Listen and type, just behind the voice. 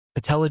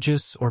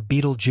Betelgeuse or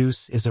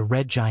Betelgeuse is a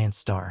red giant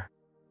star.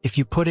 If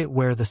you put it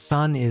where the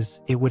Sun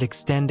is, it would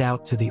extend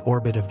out to the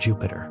orbit of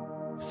Jupiter.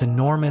 It's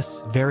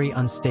enormous, very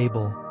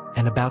unstable,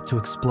 and about to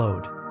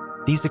explode.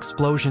 These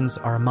explosions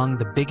are among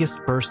the biggest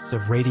bursts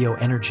of radio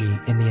energy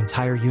in the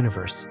entire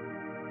universe,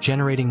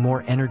 generating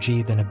more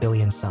energy than a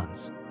billion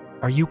suns.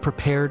 Are you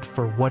prepared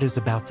for what is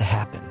about to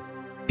happen?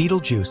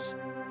 Betelgeuse,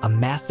 a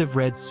massive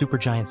red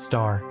supergiant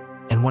star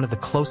and one of the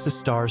closest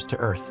stars to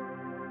Earth,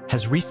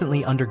 has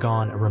recently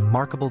undergone a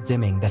remarkable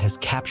dimming that has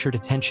captured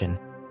attention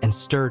and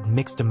stirred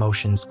mixed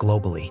emotions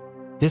globally.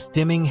 This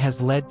dimming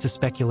has led to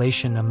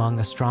speculation among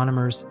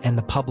astronomers and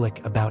the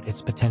public about its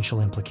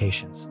potential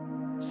implications.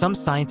 Some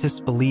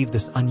scientists believe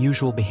this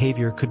unusual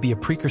behavior could be a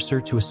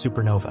precursor to a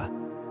supernova,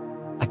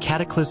 a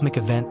cataclysmic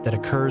event that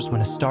occurs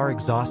when a star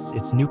exhausts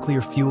its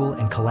nuclear fuel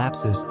and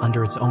collapses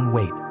under its own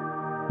weight,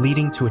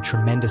 leading to a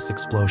tremendous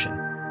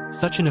explosion.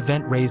 Such an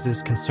event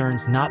raises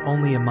concerns not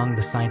only among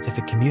the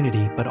scientific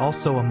community but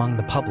also among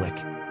the public,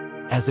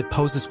 as it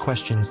poses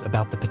questions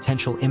about the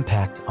potential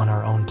impact on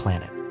our own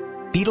planet.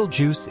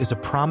 Betelgeuse is a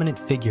prominent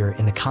figure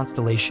in the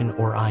constellation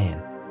Orion,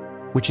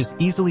 which is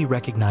easily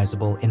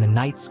recognizable in the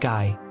night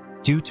sky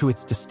due to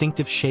its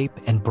distinctive shape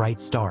and bright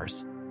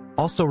stars.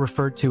 Also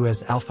referred to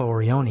as Alpha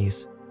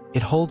Orionis,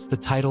 it holds the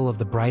title of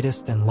the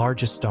brightest and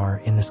largest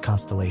star in this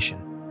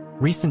constellation.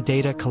 Recent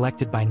data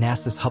collected by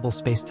NASA's Hubble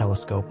Space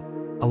Telescope,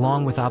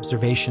 along with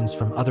observations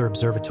from other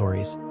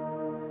observatories,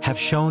 have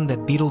shown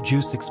that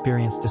Betelgeuse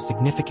experienced a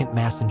significant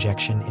mass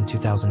injection in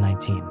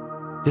 2019.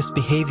 This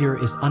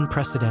behavior is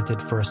unprecedented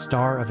for a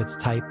star of its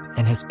type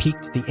and has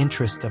piqued the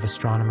interest of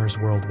astronomers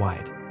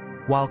worldwide.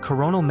 While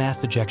coronal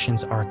mass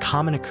ejections are a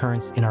common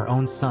occurrence in our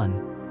own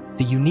sun,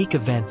 the unique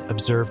event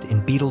observed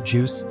in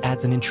Betelgeuse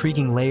adds an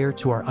intriguing layer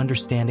to our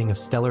understanding of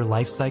stellar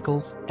life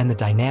cycles and the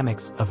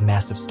dynamics of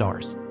massive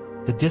stars.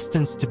 The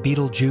distance to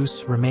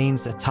Betelgeuse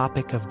remains a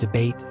topic of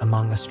debate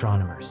among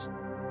astronomers.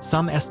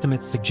 Some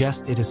estimates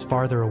suggest it is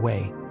farther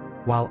away,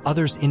 while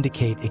others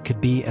indicate it could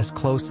be as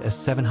close as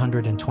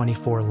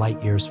 724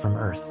 light-years from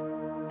Earth.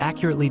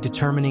 Accurately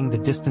determining the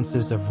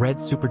distances of red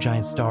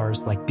supergiant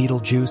stars like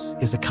Betelgeuse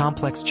is a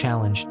complex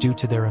challenge due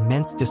to their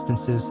immense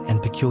distances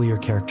and peculiar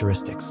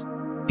characteristics.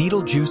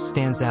 Betelgeuse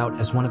stands out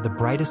as one of the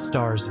brightest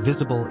stars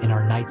visible in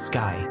our night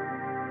sky,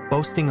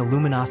 boasting a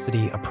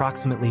luminosity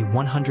approximately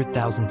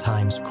 100,000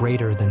 times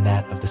greater than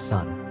that of the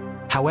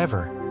Sun.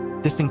 However,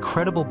 this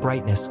incredible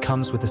brightness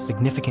comes with a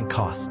significant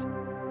cost.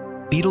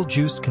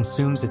 Betelgeuse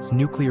consumes its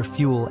nuclear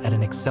fuel at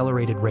an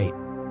accelerated rate,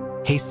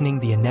 hastening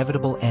the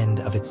inevitable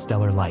end of its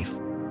stellar life.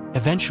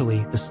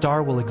 Eventually, the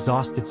star will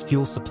exhaust its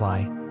fuel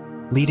supply,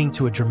 leading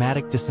to a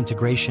dramatic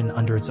disintegration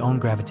under its own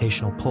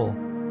gravitational pull,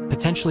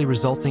 potentially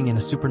resulting in a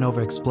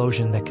supernova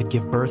explosion that could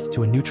give birth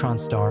to a neutron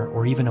star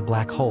or even a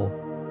black hole,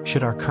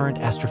 should our current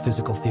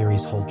astrophysical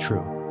theories hold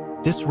true.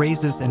 This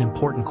raises an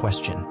important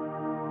question.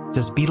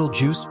 Does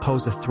Betelgeuse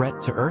pose a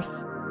threat to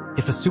Earth?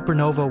 If a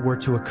supernova were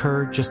to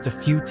occur just a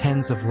few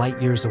tens of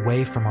light-years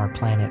away from our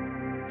planet,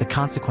 the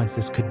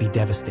consequences could be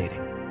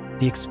devastating.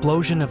 The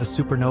explosion of a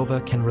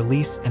supernova can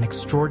release an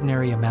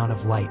extraordinary amount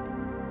of light,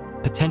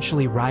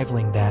 potentially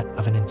rivaling that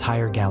of an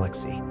entire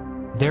galaxy.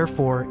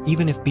 Therefore,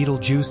 even if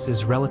Betelgeuse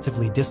is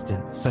relatively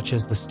distant, such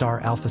as the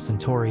star Alpha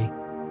Centauri,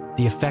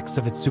 the effects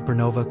of its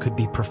supernova could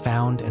be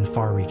profound and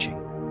far-reaching.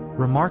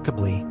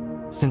 Remarkably,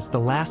 since the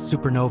last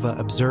supernova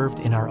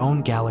observed in our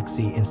own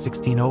galaxy in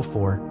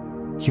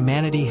 1604,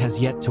 humanity has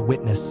yet to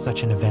witness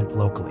such an event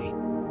locally.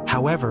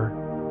 However,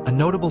 a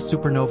notable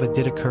supernova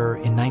did occur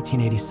in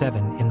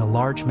 1987 in the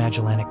Large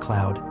Magellanic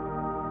Cloud,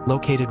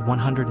 located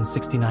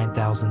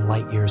 169,000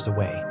 light-years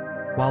away.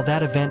 While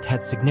that event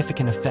had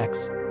significant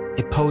effects,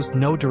 it posed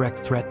no direct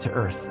threat to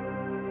Earth,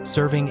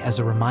 serving as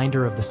a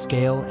reminder of the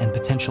scale and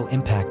potential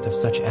impact of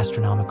such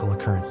astronomical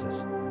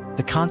occurrences.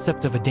 The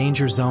concept of a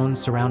danger zone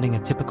surrounding a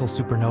typical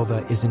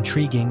supernova is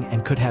intriguing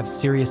and could have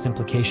serious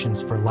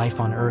implications for life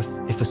on Earth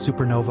if a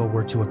supernova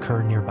were to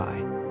occur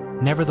nearby.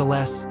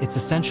 Nevertheless, it's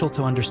essential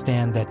to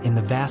understand that in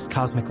the vast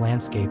cosmic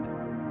landscape,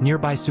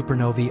 nearby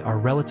supernovae are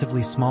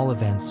relatively small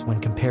events when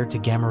compared to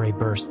gamma-ray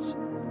bursts,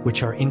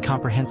 which are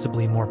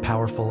incomprehensibly more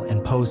powerful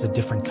and pose a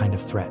different kind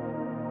of threat.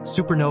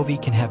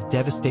 Supernovae can have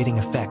devastating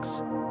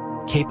effects,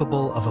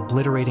 capable of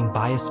obliterating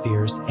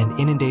biospheres and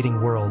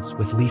inundating worlds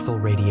with lethal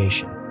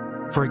radiation.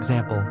 For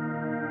example,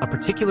 a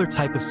particular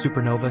type of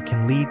supernova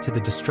can lead to the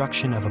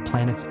destruction of a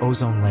planet's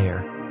ozone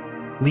layer,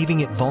 leaving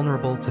it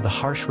vulnerable to the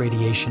harsh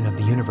radiation of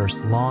the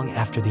universe long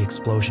after the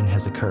explosion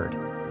has occurred.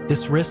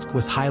 This risk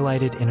was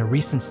highlighted in a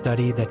recent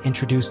study that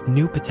introduced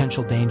new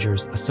potential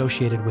dangers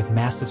associated with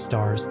massive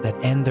stars that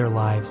end their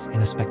lives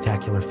in a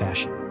spectacular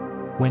fashion.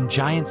 When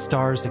giant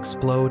stars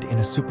explode in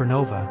a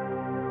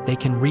supernova, they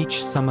can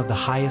reach some of the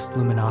highest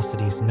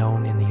luminosities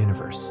known in the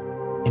universe.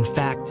 In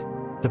fact,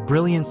 the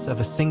brilliance of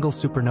a single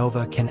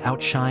supernova can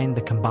outshine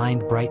the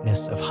combined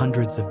brightness of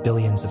hundreds of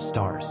billions of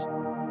stars.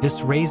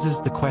 This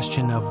raises the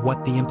question of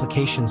what the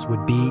implications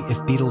would be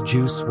if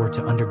Betelgeuse were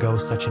to undergo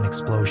such an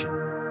explosion.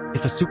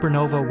 If a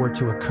supernova were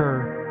to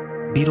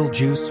occur,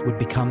 Betelgeuse would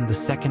become the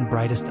second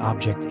brightest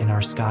object in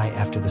our sky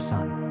after the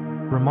Sun.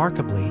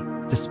 Remarkably,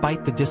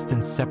 despite the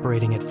distance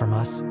separating it from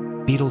us,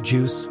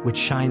 Betelgeuse, which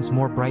shines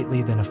more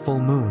brightly than a full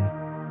moon,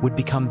 would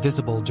become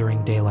visible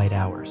during daylight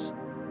hours.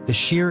 The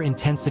sheer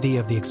intensity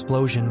of the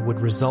explosion would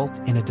result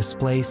in a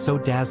display so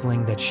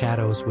dazzling that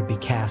shadows would be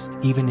cast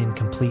even in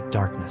complete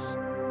darkness.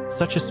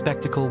 Such a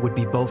spectacle would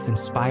be both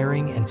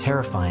inspiring and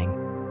terrifying,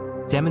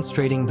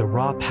 demonstrating the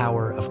raw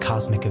power of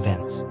cosmic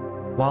events.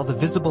 While the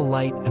visible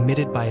light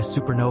emitted by a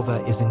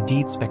supernova is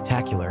indeed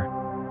spectacular,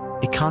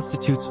 it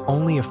constitutes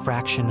only a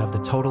fraction of the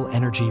total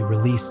energy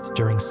released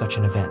during such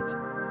an event.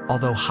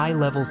 Although high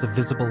levels of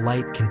visible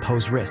light can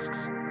pose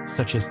risks,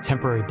 such as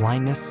temporary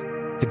blindness,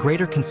 the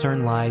greater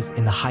concern lies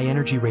in the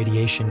high-energy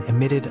radiation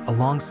emitted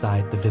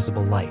alongside the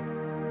visible light.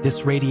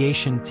 This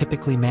radiation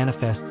typically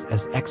manifests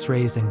as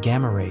X-rays and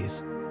gamma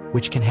rays,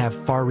 which can have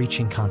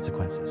far-reaching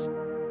consequences.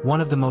 One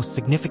of the most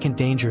significant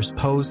dangers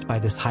posed by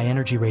this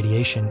high-energy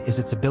radiation is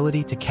its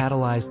ability to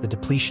catalyze the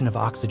depletion of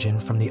oxygen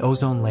from the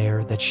ozone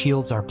layer that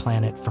shields our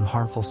planet from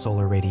harmful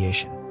solar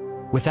radiation.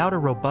 Without a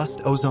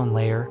robust ozone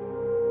layer,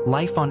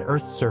 life on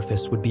Earth's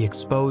surface would be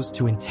exposed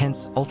to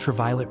intense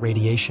ultraviolet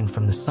radiation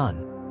from the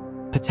sun,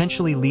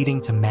 potentially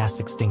leading to mass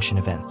extinction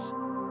events.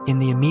 In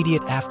the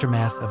immediate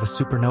aftermath of a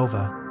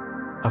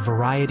supernova, a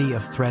variety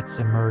of threats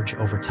emerge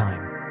over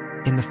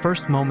time. In the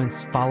first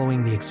moments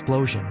following the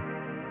explosion,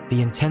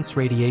 the intense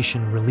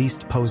radiation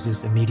released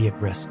poses immediate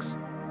risks.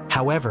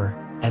 However,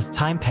 as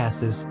time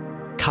passes,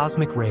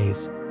 cosmic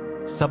rays,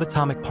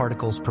 subatomic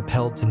particles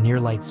propelled to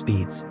near-light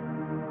speeds,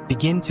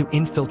 begin to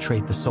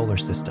infiltrate the solar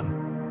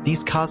system.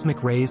 These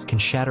cosmic rays can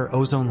shatter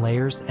ozone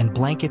layers and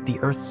blanket the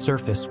Earth's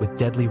surface with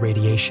deadly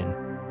radiation,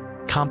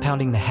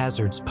 compounding the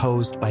hazards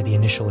posed by the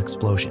initial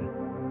explosion.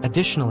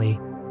 Additionally,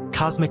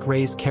 cosmic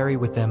rays carry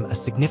with them a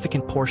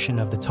significant portion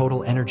of the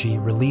total energy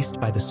released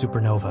by the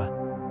supernova,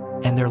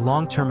 and their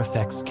long-term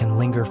effects can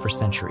linger for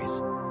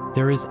centuries.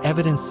 There is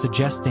evidence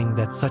suggesting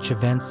that such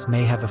events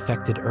may have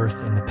affected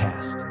Earth in the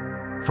past.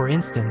 For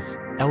instance,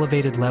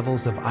 elevated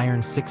levels of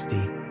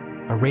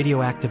iron-60, a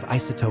radioactive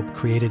isotope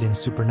created in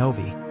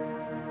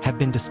supernovae, have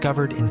been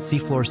discovered in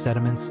seafloor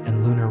sediments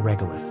and lunar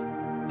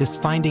regolith. This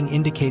finding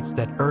indicates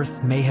that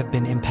Earth may have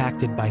been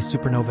impacted by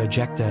supernova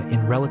ejecta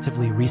in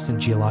relatively recent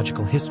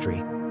geological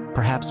history,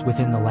 perhaps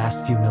within the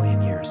last few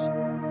million years.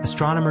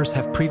 Astronomers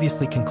have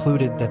previously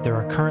concluded that there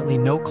are currently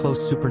no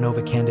close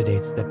supernova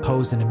candidates that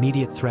pose an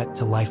immediate threat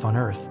to life on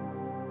Earth,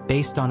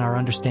 based on our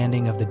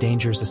understanding of the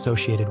dangers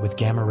associated with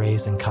gamma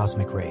rays and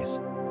cosmic rays.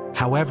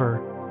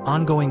 However,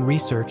 ongoing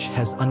research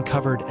has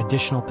uncovered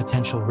additional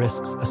potential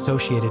risks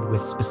associated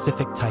with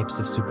specific types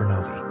of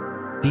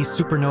supernovae. These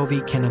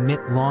supernovae can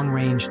emit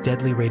long-range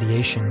deadly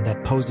radiation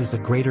that poses a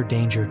greater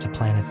danger to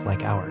planets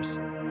like ours.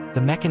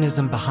 The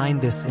mechanism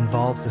behind this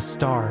involves a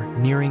star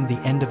nearing the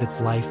end of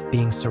its life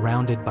being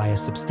surrounded by a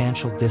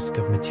substantial disk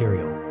of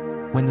material.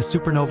 When the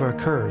supernova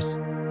occurs,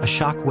 a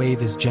shock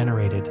wave is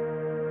generated,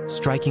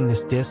 striking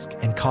this disk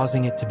and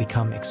causing it to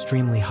become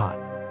extremely hot.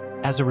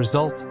 As a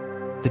result,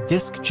 the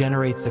disk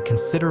generates a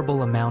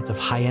considerable amount of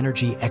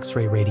high-energy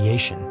X-ray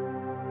radiation,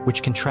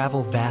 which can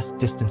travel vast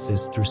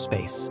distances through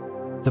space.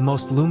 The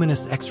most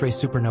luminous X-ray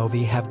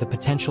supernovae have the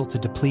potential to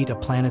deplete a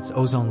planet's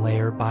ozone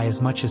layer by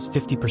as much as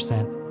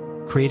 50%,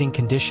 creating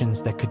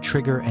conditions that could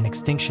trigger an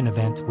extinction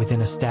event within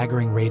a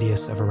staggering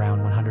radius of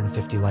around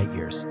 150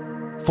 light-years.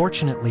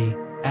 Fortunately,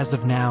 as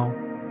of now,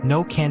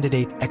 no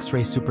candidate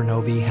X-ray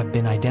supernovae have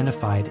been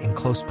identified in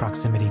close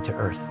proximity to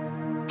Earth.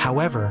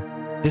 However,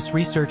 this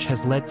research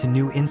has led to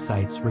new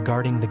insights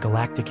regarding the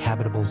galactic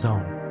habitable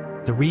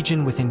zone, the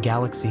region within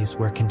galaxies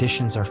where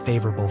conditions are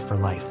favorable for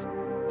life.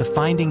 The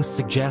findings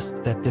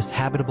suggest that this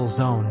habitable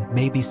zone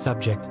may be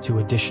subject to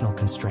additional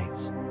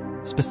constraints.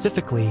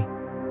 Specifically,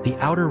 the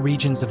outer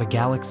regions of a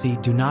galaxy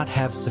do not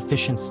have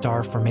sufficient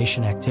star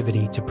formation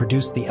activity to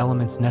produce the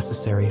elements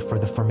necessary for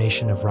the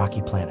formation of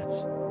rocky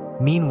planets.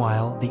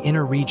 Meanwhile, the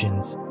inner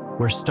regions,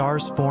 where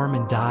stars form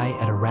and die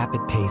at a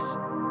rapid pace,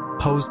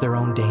 pose their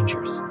own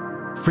dangers.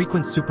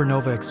 Frequent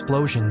supernova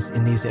explosions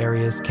in these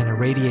areas can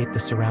irradiate the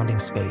surrounding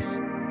space,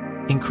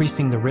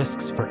 increasing the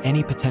risks for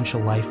any potential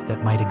life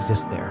that might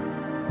exist there.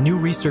 New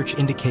research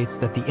indicates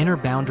that the inner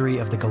boundary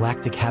of the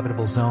galactic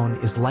habitable zone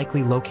is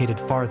likely located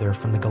farther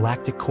from the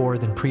galactic core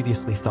than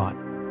previously thought,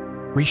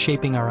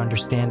 reshaping our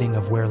understanding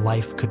of where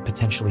life could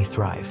potentially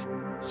thrive.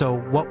 So,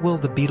 what will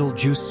the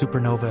Betelgeuse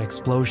supernova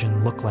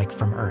explosion look like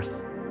from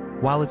Earth?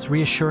 While it's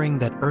reassuring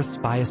that Earth's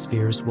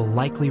biospheres will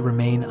likely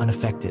remain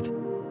unaffected,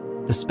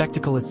 the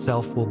spectacle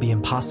itself will be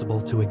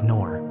impossible to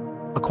ignore.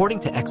 According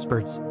to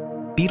experts,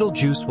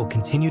 Betelgeuse will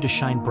continue to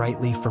shine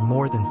brightly for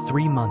more than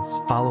 3 months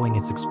following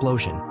its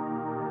explosion,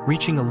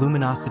 reaching a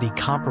luminosity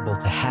comparable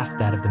to half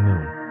that of the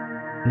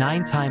Moon,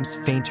 9 times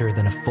fainter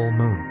than a full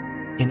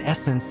moon. In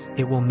essence,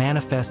 it will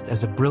manifest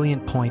as a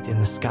brilliant point in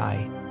the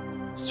sky,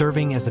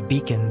 serving as a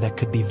beacon that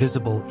could be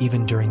visible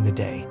even during the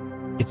day.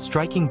 Its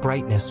striking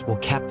brightness will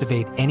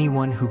captivate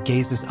anyone who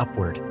gazes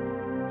upward,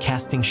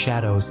 casting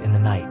shadows in the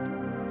night.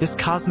 This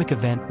cosmic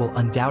event will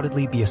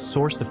undoubtedly be a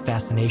source of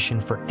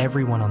fascination for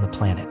everyone on the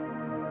planet.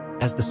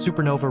 As the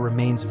supernova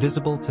remains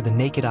visible to the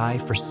naked eye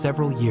for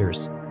several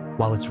years,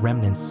 while its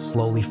remnants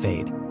slowly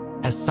fade.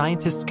 As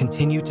scientists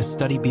continue to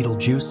study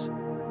Betelgeuse,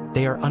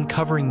 they are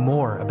uncovering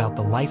more about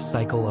the life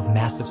cycle of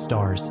massive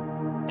stars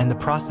and the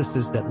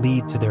processes that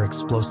lead to their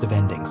explosive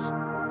endings.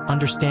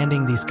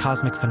 Understanding these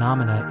cosmic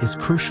phenomena is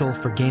crucial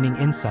for gaining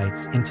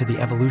insights into the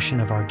evolution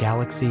of our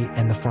galaxy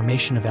and the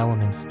formation of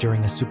elements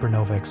during a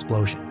supernova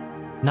explosion.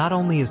 Not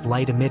only is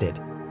light emitted,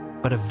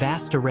 but a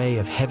vast array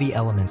of heavy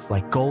elements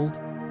like gold,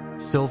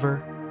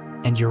 silver,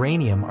 and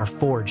uranium are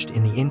forged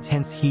in the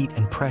intense heat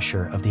and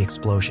pressure of the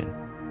explosion.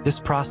 This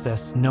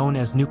process, known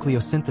as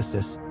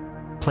nucleosynthesis,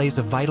 plays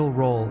a vital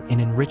role in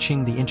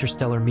enriching the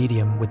interstellar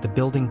medium with the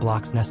building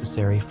blocks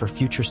necessary for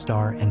future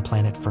star and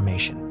planet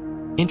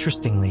formation.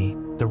 Interestingly,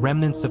 the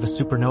remnants of a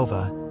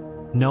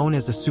supernova, known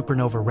as a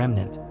supernova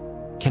remnant,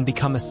 can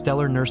become a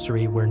stellar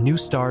nursery where new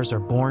stars are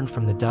born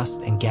from the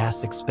dust and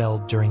gas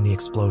expelled during the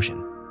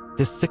explosion.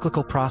 This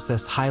cyclical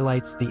process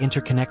highlights the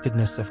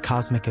interconnectedness of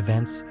cosmic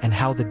events and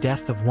how the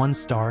death of one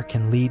star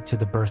can lead to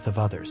the birth of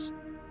others.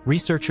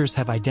 Researchers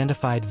have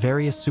identified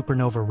various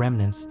supernova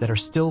remnants that are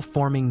still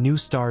forming new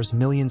stars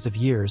millions of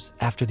years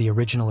after the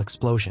original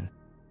explosion,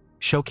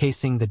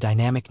 showcasing the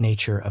dynamic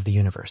nature of the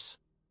universe.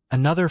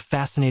 Another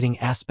fascinating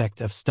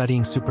aspect of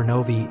studying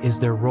supernovae is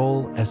their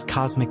role as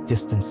cosmic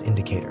distance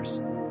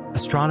indicators.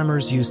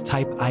 Astronomers use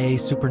Type Ia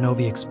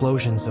supernovae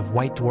explosions of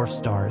white dwarf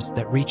stars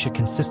that reach a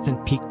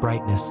consistent peak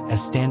brightness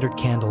as standard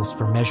candles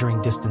for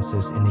measuring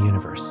distances in the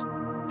universe.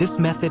 This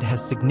method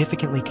has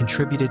significantly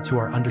contributed to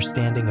our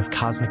understanding of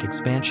cosmic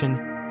expansion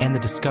and the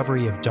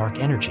discovery of dark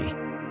energy,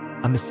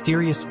 a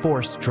mysterious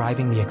force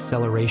driving the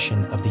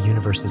acceleration of the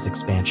universe's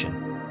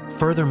expansion.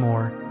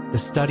 Furthermore, the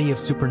study of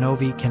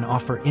supernovae can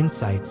offer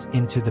insights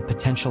into the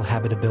potential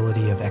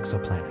habitability of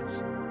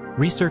exoplanets.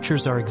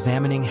 Researchers are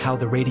examining how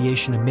the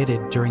radiation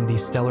emitted during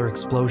these stellar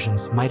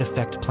explosions might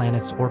affect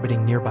planets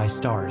orbiting nearby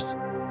stars,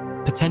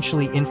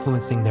 potentially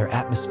influencing their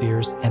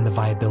atmospheres and the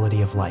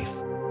viability of life.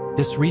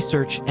 This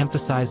research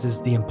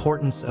emphasizes the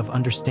importance of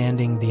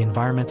understanding the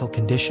environmental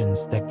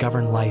conditions that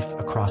govern life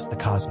across the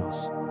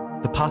cosmos.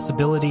 The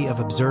possibility of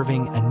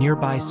observing a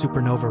nearby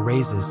supernova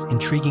raises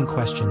intriguing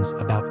questions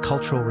about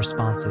cultural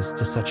responses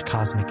to such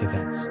cosmic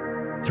events.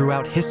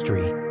 Throughout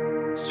history,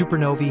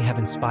 supernovae have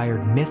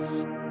inspired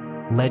myths,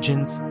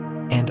 legends,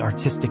 and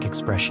artistic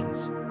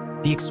expressions.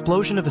 The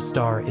explosion of a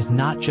star is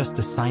not just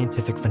a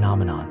scientific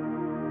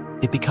phenomenon.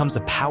 It becomes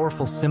a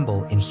powerful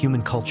symbol in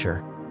human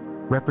culture,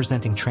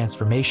 representing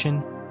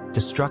transformation,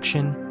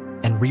 destruction,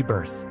 and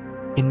rebirth.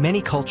 In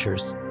many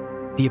cultures,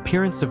 the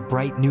appearance of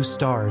bright new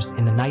stars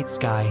in the night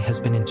sky has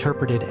been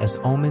interpreted as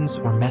omens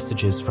or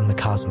messages from the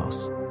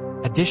cosmos.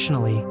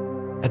 Additionally,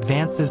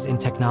 advances in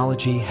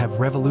technology have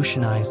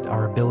revolutionized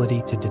our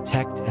ability to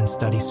detect and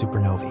study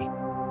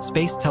supernovae.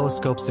 Space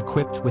telescopes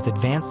equipped with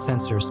advanced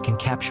sensors can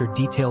capture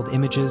detailed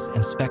images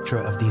and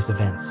spectra of these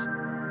events,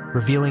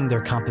 revealing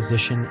their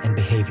composition and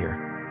behavior.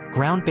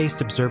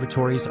 Ground-based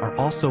observatories are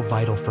also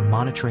vital for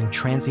monitoring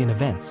transient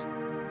events,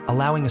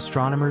 allowing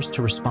astronomers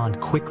to respond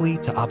quickly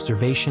to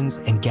observations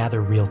and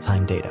gather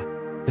real-time data.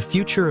 The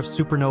future of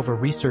supernova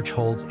research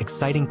holds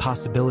exciting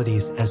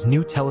possibilities as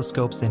new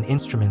telescopes and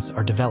instruments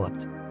are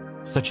developed,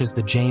 such as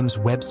the James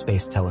Webb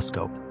Space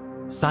Telescope.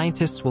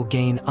 Scientists will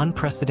gain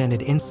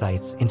unprecedented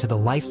insights into the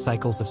life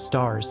cycles of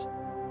stars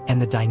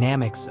and the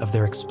dynamics of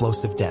their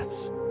explosive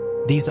deaths.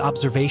 These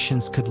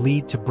observations could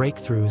lead to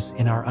breakthroughs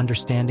in our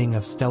understanding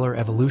of stellar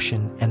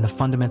evolution and the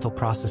fundamental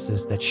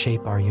processes that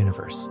shape our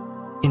universe.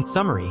 In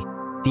summary,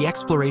 the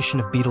exploration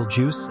of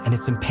Betelgeuse and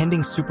its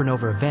impending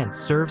supernova event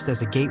serves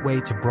as a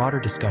gateway to broader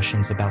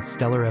discussions about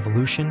stellar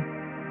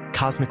evolution,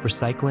 cosmic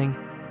recycling,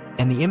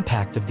 and the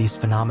impact of these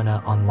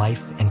phenomena on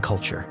life and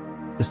culture.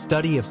 The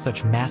study of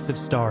such massive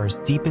stars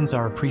deepens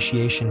our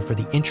appreciation for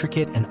the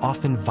intricate and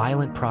often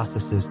violent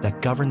processes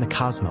that govern the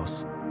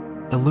cosmos,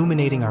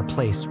 illuminating our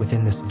place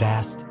within this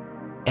vast,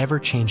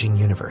 ever-changing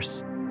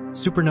universe.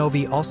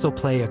 Supernovae also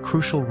play a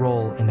crucial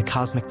role in the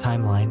cosmic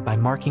timeline by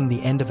marking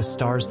the end of a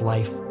star's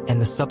life and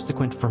the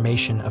subsequent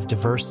formation of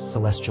diverse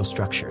celestial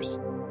structures.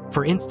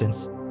 For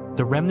instance,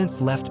 the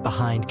remnants left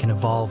behind can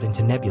evolve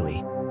into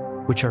nebulae,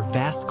 which are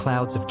vast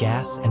clouds of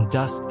gas and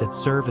dust that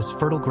serve as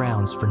fertile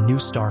grounds for new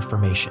star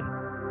formation.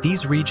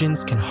 These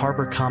regions can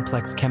harbor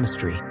complex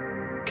chemistry,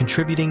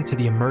 contributing to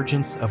the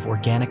emergence of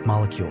organic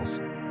molecules,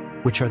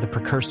 which are the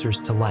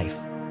precursors to life.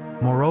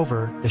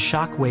 Moreover, the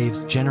shock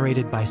waves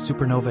generated by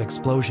supernova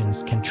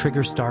explosions can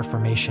trigger star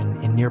formation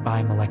in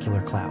nearby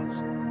molecular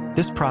clouds.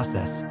 This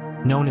process,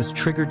 known as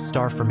triggered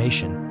star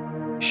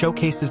formation,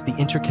 showcases the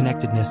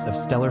interconnectedness of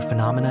stellar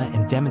phenomena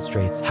and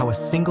demonstrates how a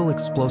single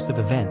explosive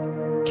event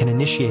can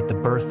initiate the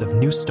birth of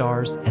new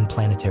stars and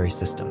planetary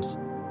systems.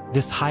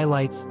 This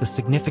highlights the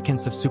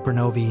significance of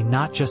supernovae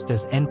not just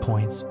as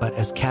endpoints but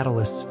as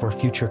catalysts for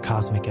future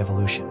cosmic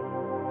evolution.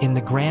 In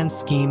the grand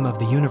scheme of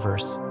the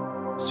universe,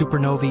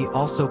 supernovae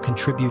also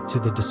contribute to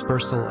the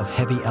dispersal of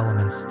heavy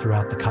elements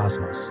throughout the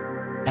cosmos.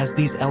 As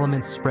these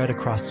elements spread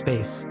across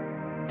space,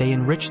 they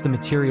enrich the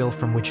material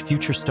from which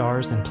future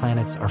stars and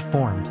planets are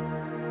formed,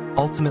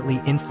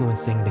 ultimately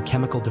influencing the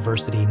chemical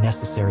diversity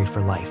necessary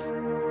for life.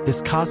 This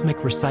cosmic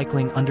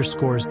recycling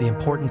underscores the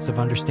importance of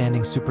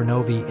understanding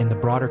supernovae in the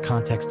broader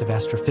context of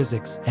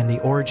astrophysics and the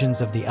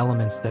origins of the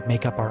elements that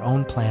make up our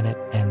own planet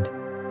and,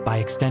 by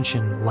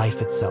extension,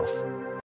 life itself.